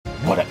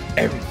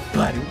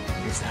everybody,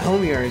 it's the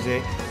homie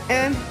RJay,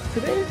 and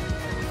today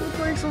we're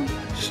playing some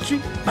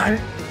Street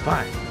Fighter V.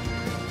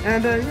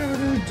 And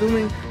we're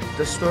doing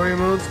the story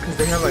modes because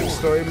they have like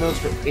story modes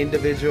for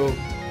individual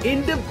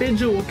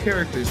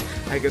characters.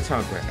 I can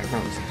talk right, I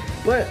promise.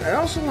 But I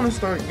also want to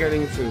start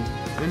getting to,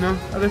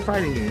 other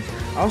fighting games.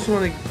 I also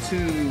want to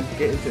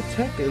get into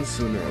Tekken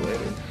sooner or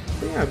later.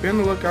 So yeah, be on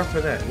the lookout for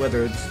that.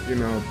 Whether it's the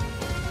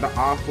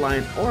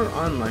offline or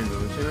online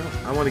modes,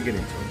 I want to get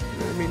into it. You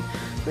know what I mean?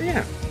 But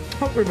yeah,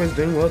 hope everybody's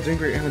doing well, doing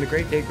great, having a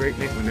great day, great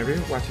night whenever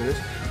you're watching this.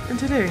 And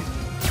today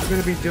we're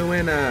gonna be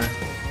doing my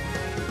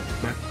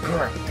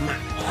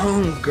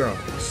homegirl,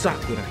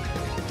 Sakura.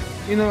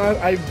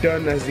 I've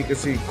done, as you can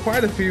see,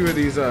 quite a few of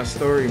these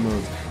story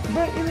modes.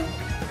 But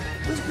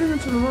let's get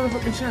into the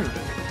motherfucking channel.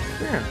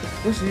 Yeah,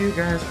 we'll see you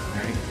guys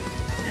right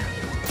now.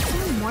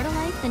 Is there more to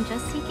life than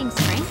just seeking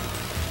strength?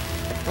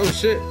 Oh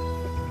shit.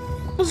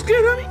 What's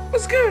good, honey?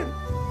 What's good?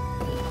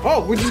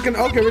 Oh, we're just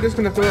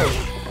gonna throw.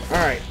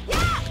 Alright.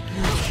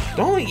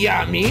 Don't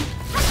yacht me.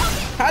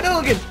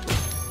 Hadouken!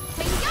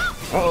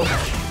 Uh-oh.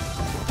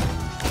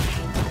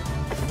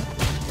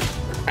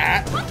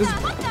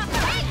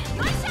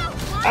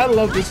 I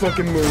love this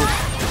fucking move.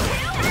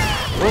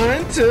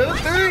 1, 2,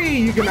 3.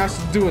 You can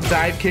also do a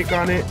dive kick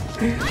on it.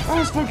 Oh,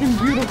 it's fucking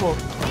beautiful.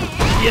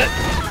 Yep.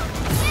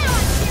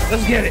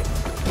 Let's get it.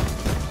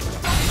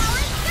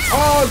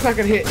 Oh, it's not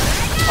gonna hit.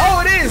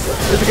 Oh, it is.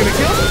 Is it gonna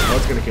kill? Oh,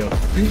 it's gonna kill.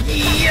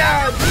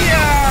 Yeah,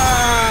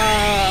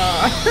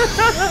 yeah.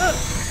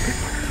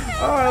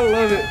 Oh, I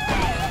love it.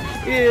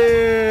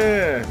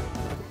 Yeah.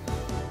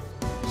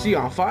 She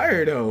on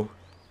fire though.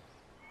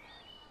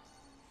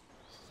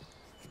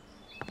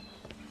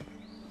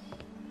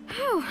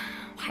 Whew.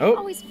 Why do you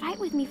always fight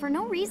with me for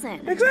no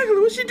reason? Exactly.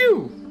 What'd she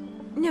do?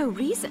 No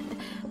reason,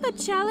 but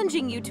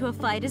challenging you to a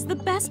fight is the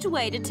best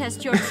way to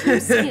test your true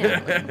skill.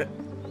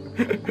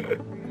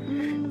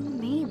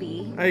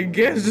 Maybe. I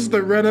guess just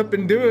to run up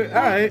and do it.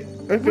 Alright,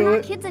 I feel We're it.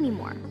 not kids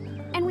anymore,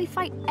 and we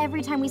fight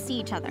every time we see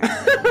each other.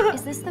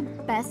 Is this the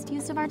best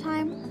use of our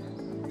time?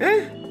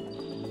 Eh.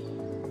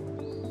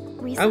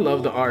 Recently, I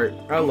love the art.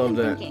 I love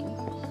that. Thinking,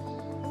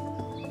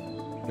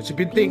 What you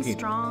been being thinking?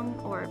 strong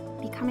or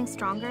becoming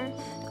stronger.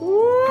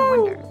 Woo. I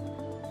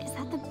wonder, is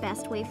that the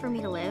best way for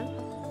me to live?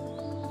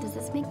 Does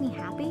this make me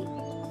happy?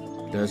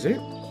 Does it?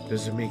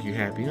 Does it make you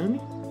happy, honey?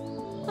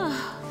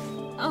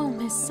 Oh,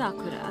 Miss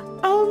Sakura.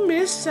 Oh,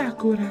 Miss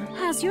Sakura.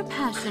 Has your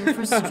passion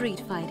for street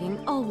fighting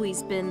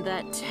always been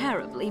that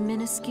terribly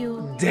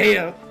minuscule?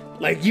 Damn.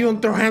 Like you don't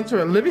throw hands for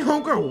a living,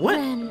 homegirl? What?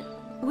 Then,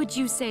 would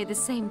you say the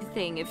same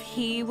thing if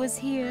he was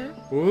here?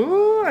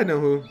 Ooh, I know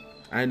who.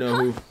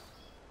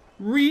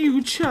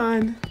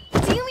 Ryu-chan.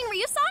 Do you mean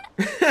Ryu-san?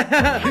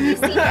 Have you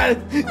seen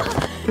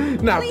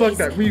him? Nah, Please, fuck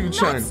that,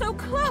 Ryu-chan. Not so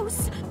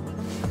close.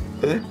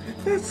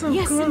 That's so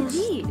Yes, close.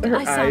 indeed. Her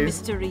I saw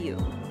eyes. Mr. Ryu.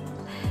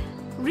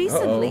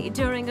 Recently,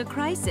 during a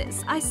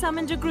crisis, I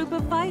summoned a group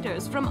of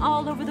fighters from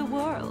all over the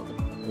world.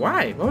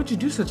 Why? Why would you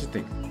do such a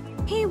thing?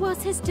 He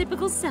was his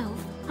typical self.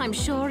 I'm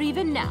sure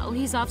even now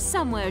he's off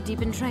somewhere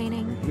deep in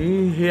training.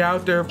 He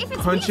out there If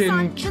it's punching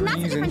Ryu-san, then that's a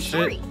trees different and shit.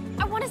 story.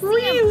 I want to see him.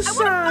 I want to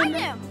fight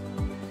him.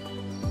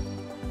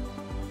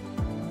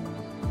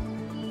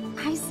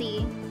 I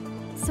see.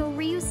 So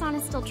Ryu-san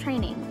is still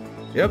training.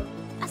 Yep.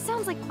 That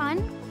sounds like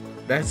fun.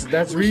 That's Wish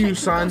I could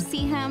Ryu-san. go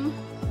see him.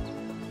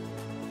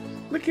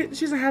 Look at,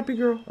 she's a happy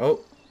girl. Oh.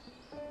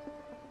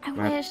 I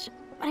wish,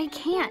 but I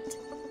can't.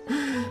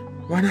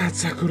 Why not,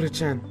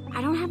 Sakura-chan?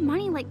 I don't have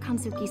money like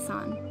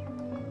Kanzuki-san.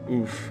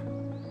 Oof.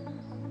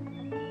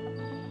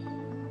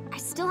 I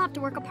still have to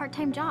work a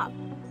part-time job.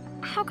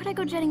 How could I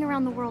go jetting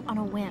around the world on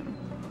a whim?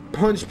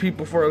 Punch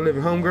people for a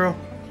living, homegirl.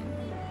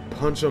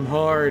 Punch them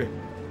hard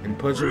and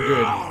punch them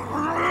good.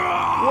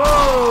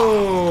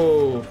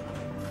 Whoa!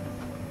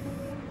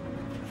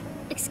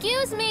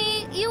 Excuse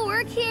me, you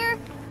work here?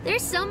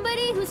 There's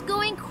somebody who's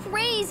going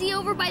crazy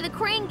over by the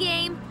crane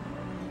game.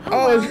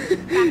 Oh, well, is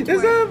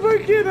that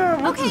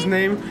fucking, what's his Okay.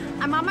 name?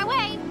 I'm on my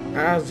way.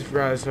 I was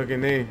forgot his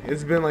fucking name.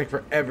 It's been like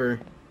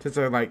forever since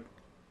I like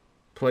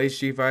play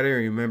Street Fighter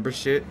and remember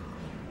shit.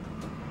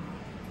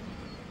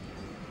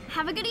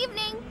 Have a good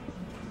evening.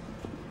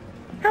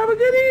 Have a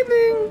good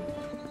evening.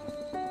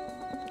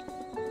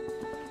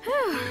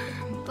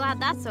 Glad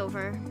that's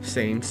over.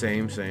 Same.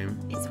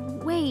 It's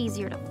way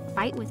easier to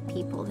fight with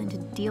people than to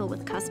deal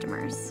with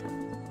customers.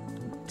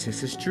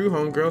 This is true,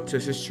 homegirl.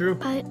 This is true.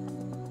 But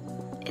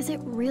is it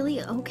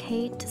really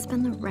okay to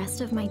spend the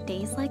rest of my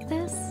days like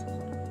this?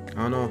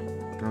 I don't know.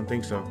 I don't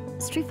think so.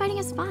 Street fighting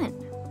is fun.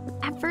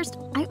 At first,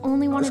 I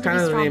only wanted That's to be kind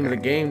of the stronger. name of the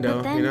game, though,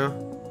 but then, you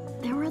know?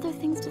 there were other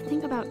things to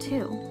think about,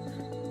 too.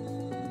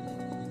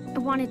 I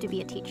wanted to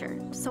be a teacher,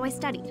 so I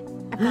studied.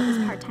 I've got this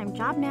part-time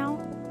job now,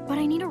 but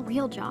I need a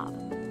real job.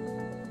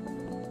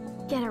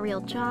 Get a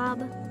real job,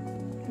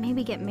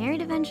 maybe get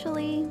married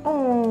eventually,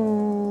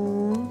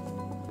 Oh.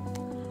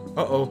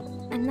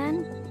 Uh-oh. and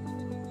then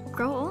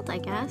grow old, I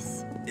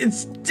guess.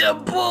 It's the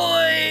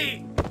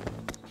boy!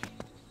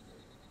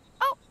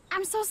 Oh,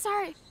 I'm so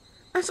sorry.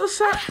 I'm so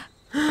sorry.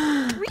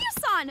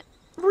 Ryu-san!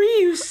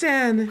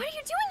 Ryu-san! What are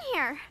you doing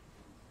here?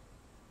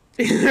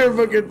 Her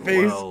fucking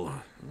face.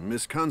 Well,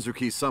 Miss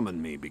Kanzuki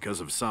summoned me because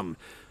of some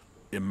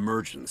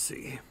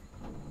emergency.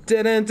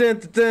 Dun, dun, dun,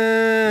 dun,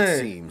 dun. It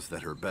seems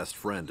that her best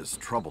friend is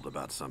troubled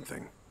about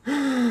something.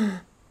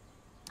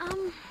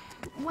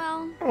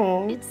 Well,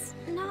 Aww. it's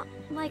not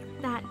like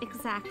that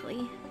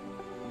exactly.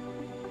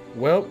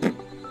 Well,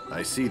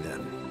 I see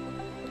then.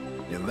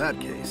 In that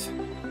case,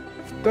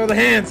 throw the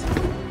hands.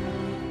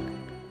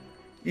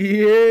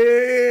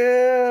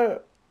 Yeah.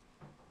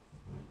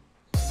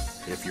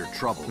 if you're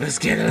troubled, Let's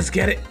get it. Let's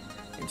get it.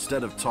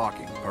 instead of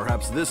talking,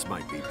 perhaps this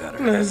might be better.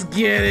 Let's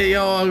get it,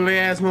 yo, ugly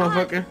ass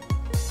motherfucker.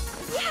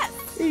 Yes!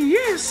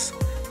 Yes.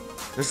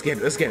 Let's get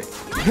it. Let's get it. 2, 3.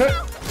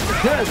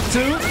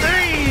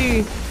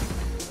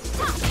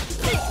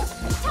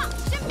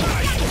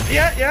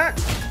 Yeah, yeah.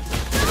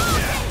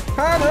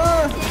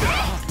 Hana.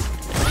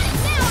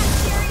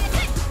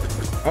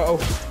 Uh-oh.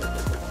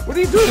 What are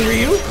you doing,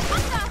 Ryu?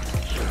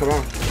 Come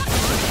on.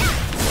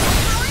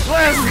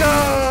 Let's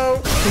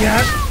go.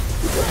 Yeah.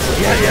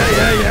 Yeah, yeah,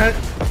 yeah, yeah.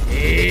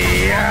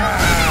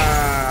 Yeah.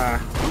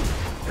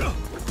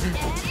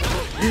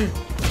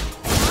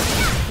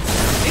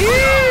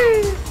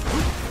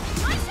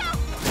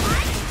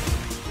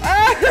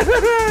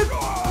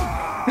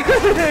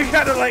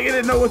 Kind of like it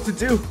didn't know what to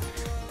do.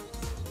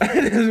 I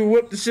just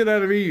whipped the shit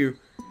out of Ryu.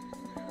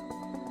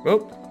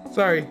 Oh,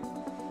 sorry.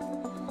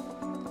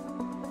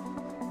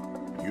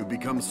 You've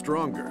become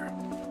stronger.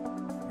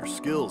 Your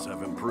skills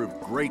have improved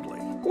greatly.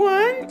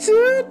 1, 2, 3.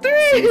 Seems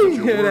that your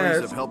Good worries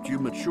ass. have helped you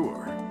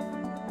mature.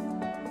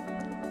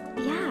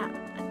 Yeah,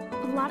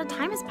 a lot of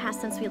time has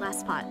passed since we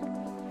last fought.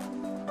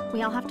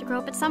 We all have to grow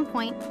up at some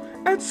point.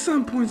 At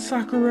some point,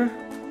 Sakura.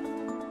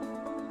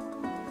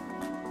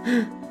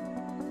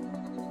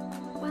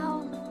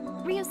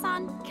 Well,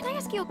 Ryo-san, can I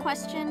ask you a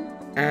question?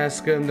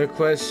 Ask him the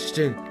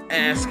question.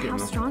 Ask No matter him.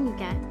 how strong you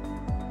get,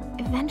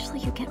 eventually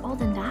you get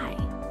old and die.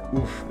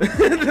 Oof.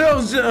 That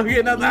was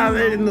joking. I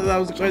didn't know that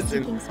was a Just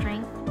question. seeking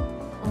strength,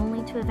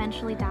 only to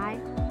eventually die.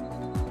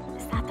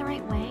 Is that the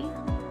right way?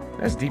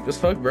 That's deep as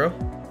fuck, bro.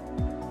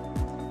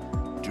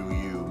 Do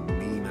you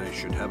mean I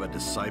should have a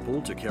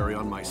disciple to carry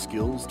on my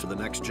skills to the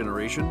next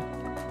generation?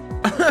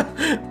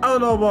 I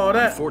don't know about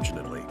that.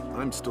 Unfortunately,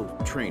 I'm still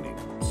training,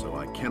 so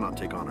I cannot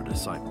take on a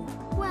disciple.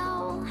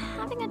 Well,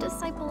 having a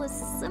disciple is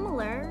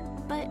similar,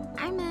 but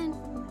I meant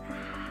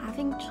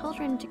having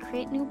children to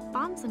create new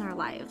bonds in our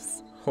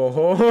lives. Ho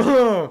ho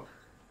ho.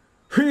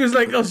 He was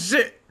like, oh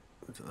shit.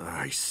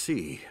 I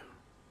see.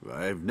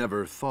 I've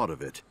never thought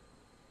of it.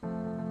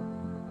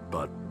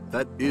 But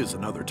that is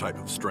another type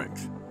of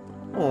strength.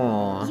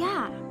 Aww.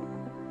 Yeah,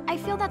 I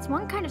feel that's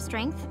one kind of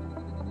strength.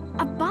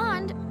 A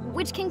bond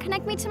which can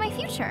connect me to my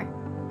future.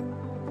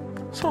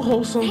 So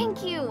wholesome.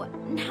 Thank you.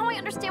 Now I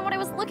understand what I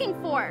was looking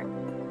for.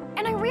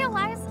 And I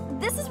realize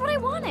this is what I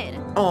wanted.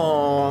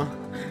 Aww.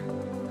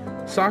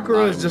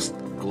 Sakura is just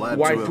Glad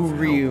to have waifu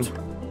Ryu. helped.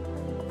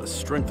 The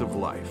strength of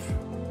life.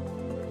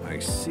 I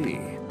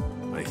see.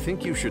 I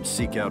think you should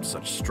seek out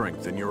such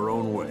strength in your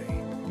own way.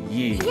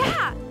 Yeah.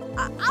 Yeah,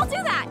 I'll do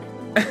that.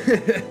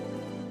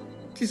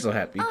 She's so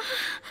happy.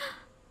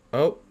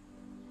 Oh.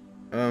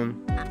 I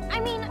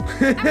mean, I'm not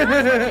going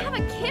to have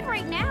a kid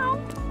right now.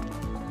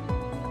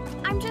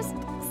 I'm just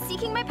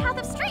seeking my path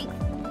of strength.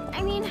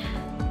 I mean,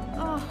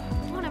 oh,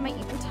 what am I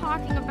even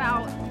talking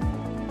about?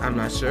 I'm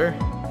not sure.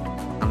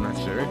 I'm not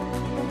sure.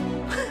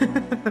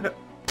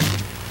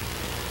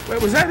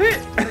 Wait, was that it?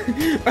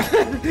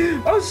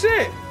 Oh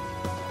shit.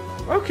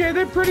 Okay,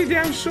 they're pretty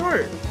damn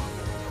short.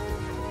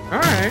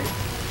 Alright.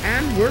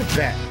 And we're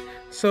back.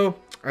 So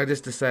I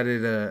just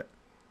decided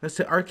let's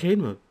hit arcade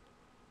mode.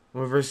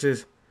 One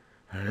versus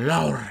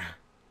Laura.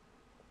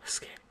 Let's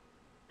get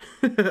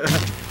it.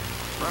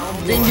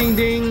 Ding ding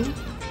ding.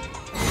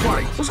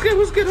 What's good,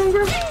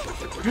 homegirl?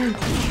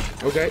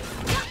 Okay.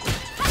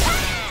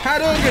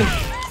 Hadouken!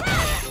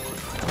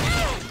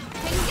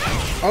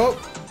 Oh.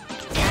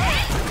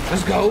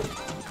 Let's go.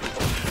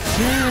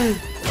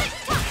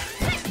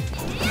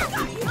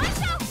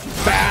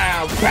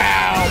 Bow,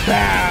 bow,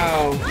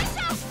 bow.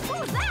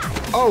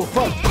 Oh,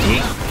 fuck.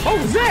 Yeet. Oh,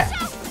 what's that?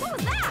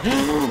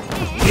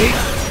 Yeet.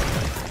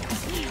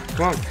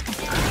 Come on.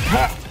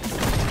 Ha.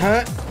 Ha.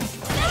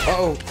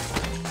 Uh-oh.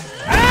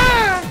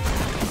 Ah!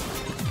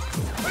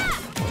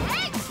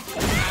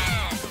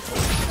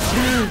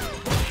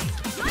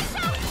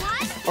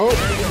 Oh,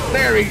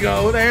 there we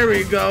go, there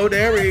we go,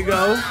 there we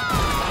go.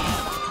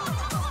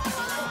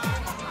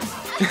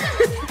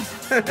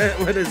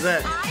 What is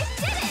that?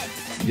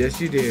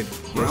 Yes, you did.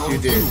 Yes, you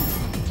did.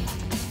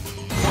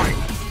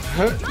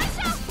 Huh?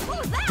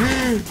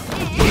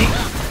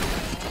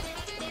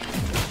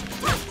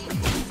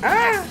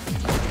 Ah!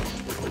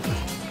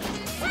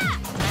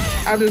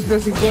 I'm just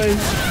pressing play.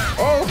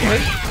 Oh, okay.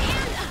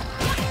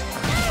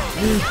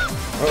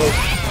 Oh.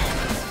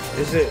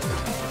 Is it?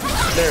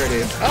 There it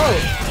is.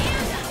 Oh!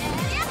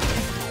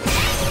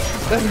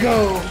 Let's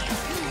go.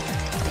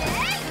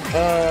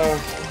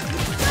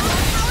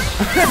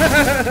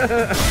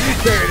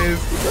 There it is.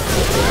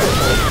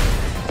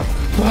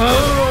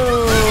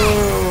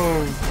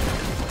 Boom!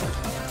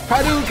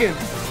 Hadouken!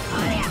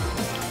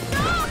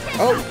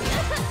 Oh.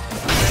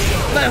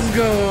 Let's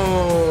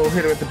go.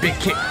 Hit her with the big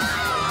kick.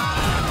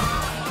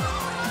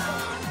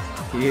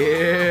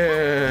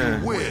 Yeah.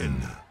 You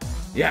win.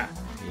 Yeah.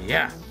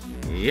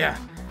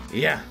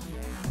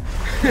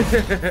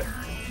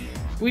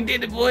 We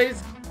did it,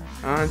 boys.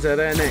 On to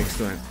the next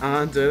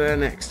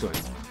one.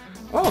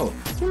 Oh,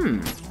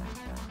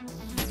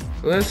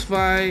 Let's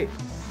fight.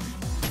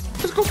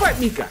 Let's go fight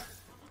Mika.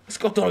 Let's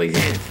go throw these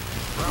hands.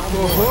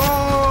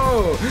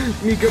 Oh,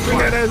 Mika, bring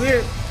that ass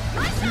here.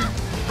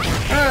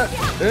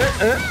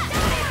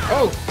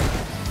 Oh.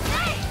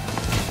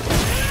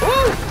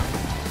 Oh.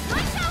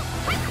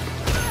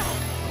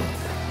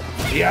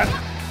 Yeah.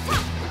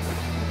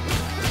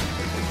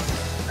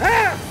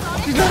 Ah.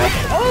 She's not up.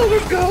 Oh,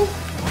 let's go.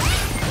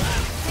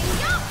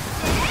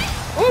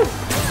 Oh.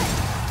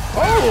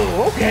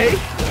 Oh, okay.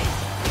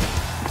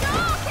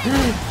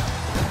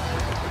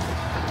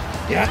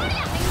 Yeah.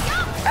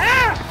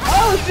 Ah!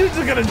 Oh, she's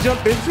just gonna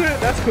jump into it.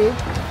 That's cool.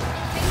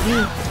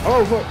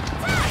 Oh, fuck.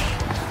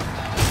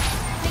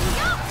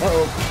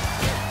 Uh-oh.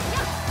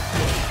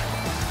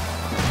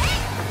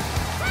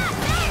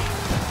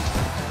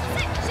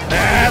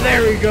 Ah,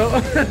 there we go.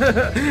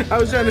 I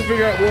was trying to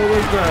figure out what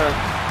was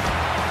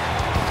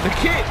the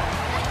kick.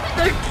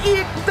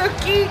 The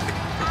kick.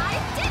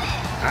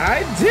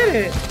 I did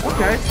it.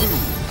 Okay.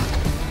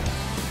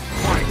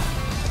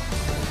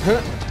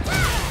 Huh.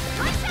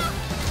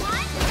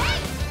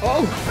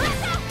 Oh.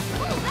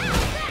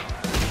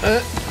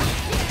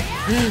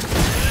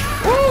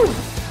 Woo.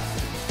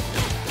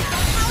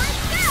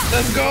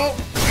 Let's go.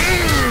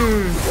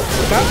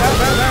 Bow, bow,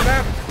 bow, bow,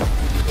 bow.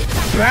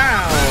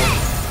 Bow.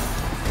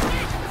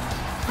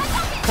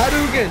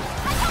 Hadouken.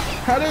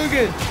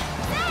 Hadouken.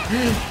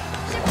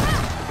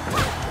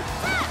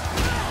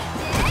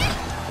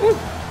 Ooh.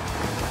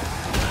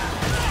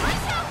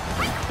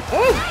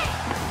 Oh.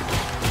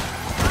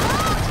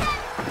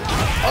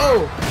 Oh.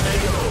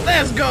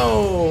 Let's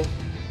go.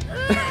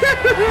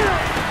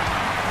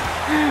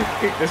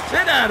 Kick the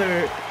shit out of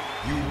her.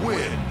 You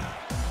win.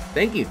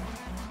 Thank you.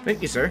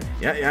 Thank you, sir.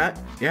 Yeah.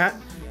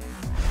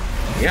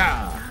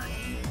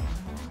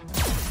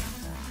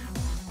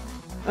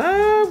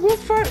 We'll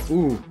fight.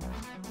 Ooh.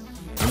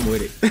 I'm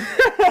with it.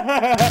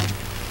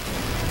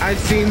 I've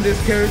seen this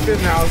character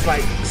and I was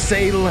like,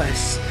 say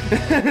less.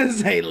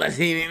 Say less.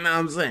 You know what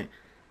I'm saying?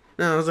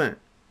 No, I'm saying.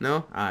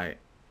 No? Alright.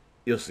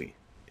 You'll see.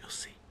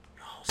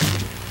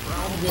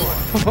 Round one.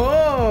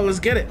 Oh, let's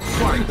get it.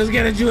 Let's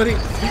get it, Judy.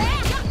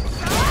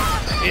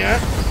 Yeah.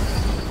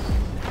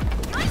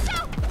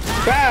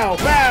 Bow,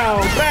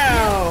 bow,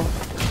 bow.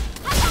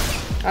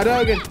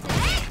 Hadouken.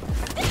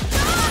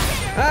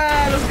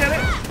 Ah, let's get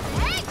it.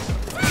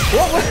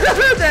 What was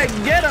that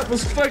get up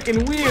was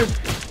fucking weird.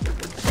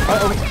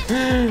 Uh-oh.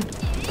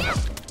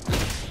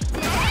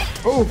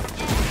 Oh,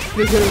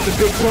 they hit it with the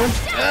big punch.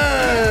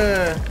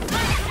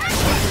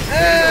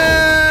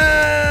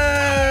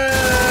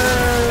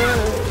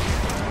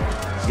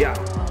 Yeah.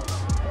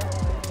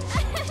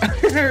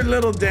 Her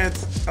little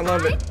dance. I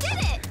love it.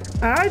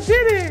 I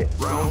did it.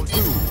 Round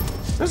two.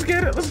 Let's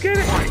get it. Let's get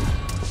it.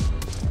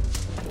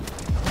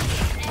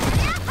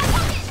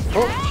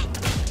 Oh.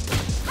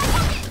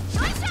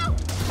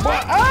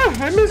 What? Ah,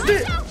 I missed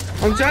it.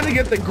 I'm trying to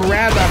get the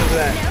grab out of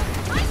that.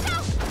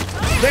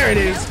 There it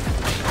is.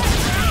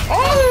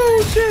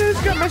 Oh, shit.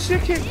 It's got my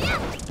shit kicked.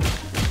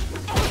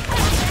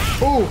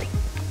 Oh.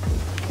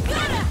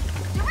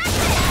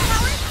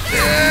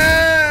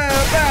 Yeah.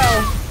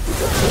 Bow.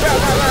 Bow,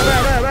 bow, bow,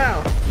 bow, bow, bow.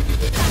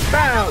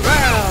 Bow,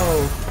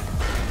 bow.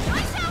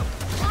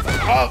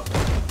 Oh.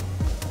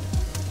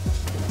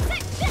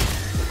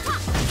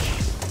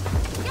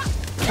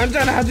 I'm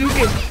trying to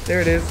Hadouken.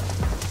 There it is.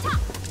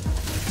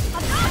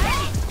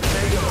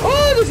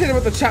 Oh, just hit him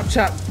with the chop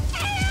chop.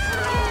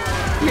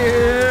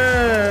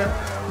 Yeah.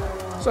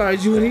 Sorry,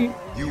 Judy.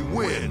 You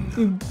win.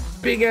 You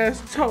big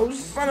ass toes,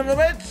 son of a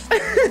bitch.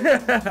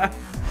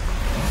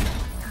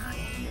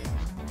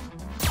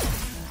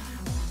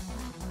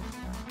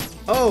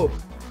 Oh,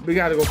 we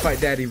gotta go fight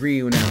Daddy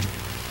Ryu now.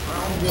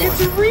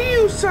 It's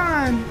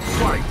Ryu-san.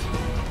 Fight.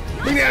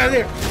 Bring it out of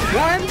there.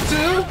 1, 2,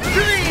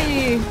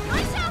 3.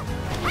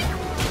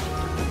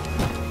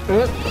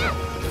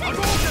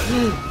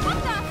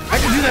 I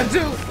can do that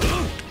too.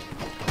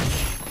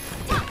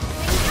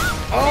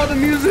 Oh, the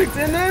music.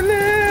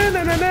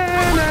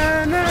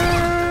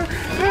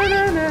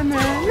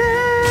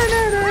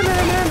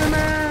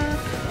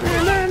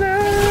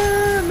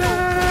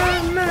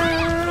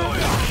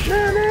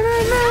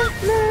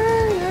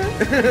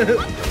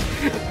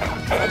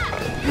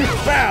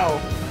 Wow.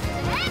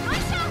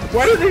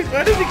 Why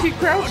does he keep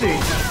crouching?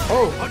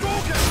 Oh.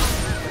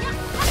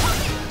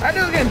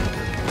 Hadouken.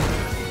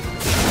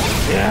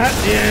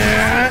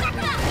 Yeah.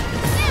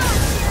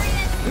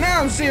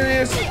 Now I'm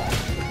serious.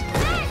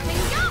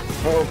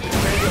 Oh.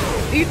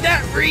 Eat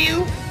that,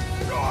 Ryu.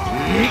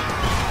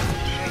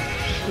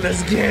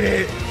 Let's get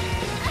it.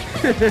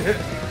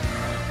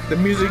 The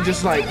music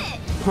just like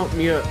pumped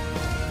me up.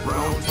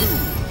 Round two.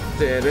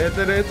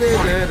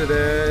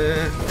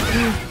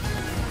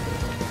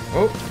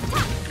 Oh.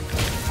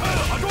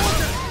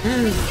 1,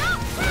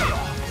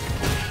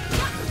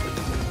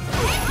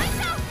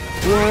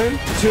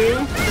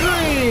 2,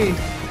 3.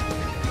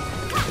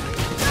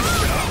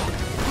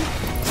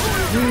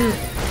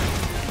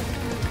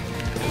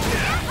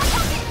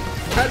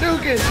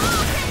 Hadouken!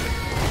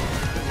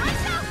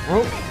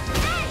 Oh!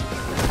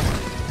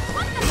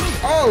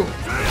 Oh!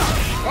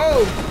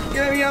 Oh!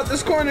 Get me out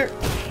this corner!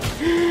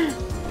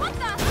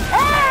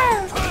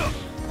 Ah!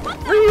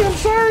 Ryu, I'm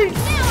sorry!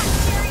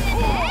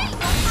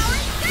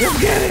 Let's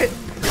get it!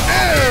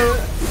 Oh!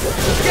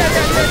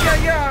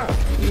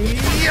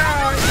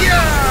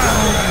 Yeah!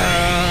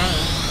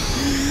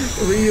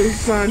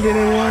 Ryu-san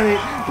didn't want it!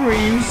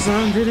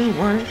 Ryu-san didn't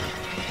want it!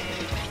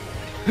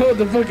 Hold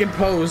the fucking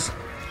pose!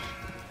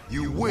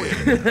 You win!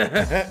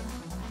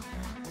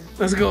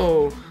 Let's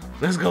go!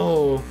 Let's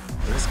go!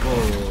 Let's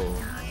go!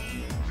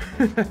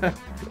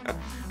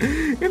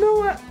 You know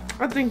what?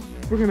 I think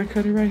we're gonna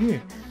cut it right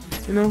here.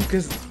 You know,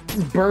 because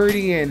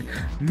Birdie and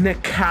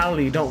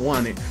Nikali don't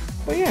want it.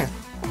 But yeah,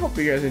 I hope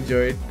you guys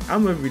enjoyed.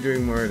 I'm gonna be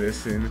doing more of this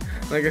soon.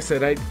 Like I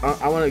said,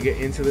 I want to get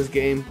into this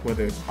game,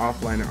 whether it's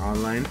offline or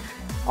online.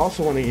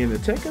 Also want to get into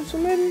Tekken, so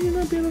maybe, you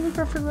know, be on the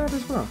lookout for that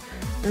as well.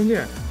 And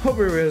yeah, hope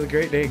everybody has a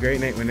great day, great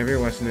night whenever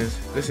you're watching this.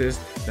 This is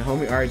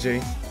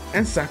TheHomieRJay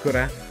and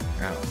Sakura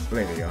out.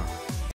 Later, y'all.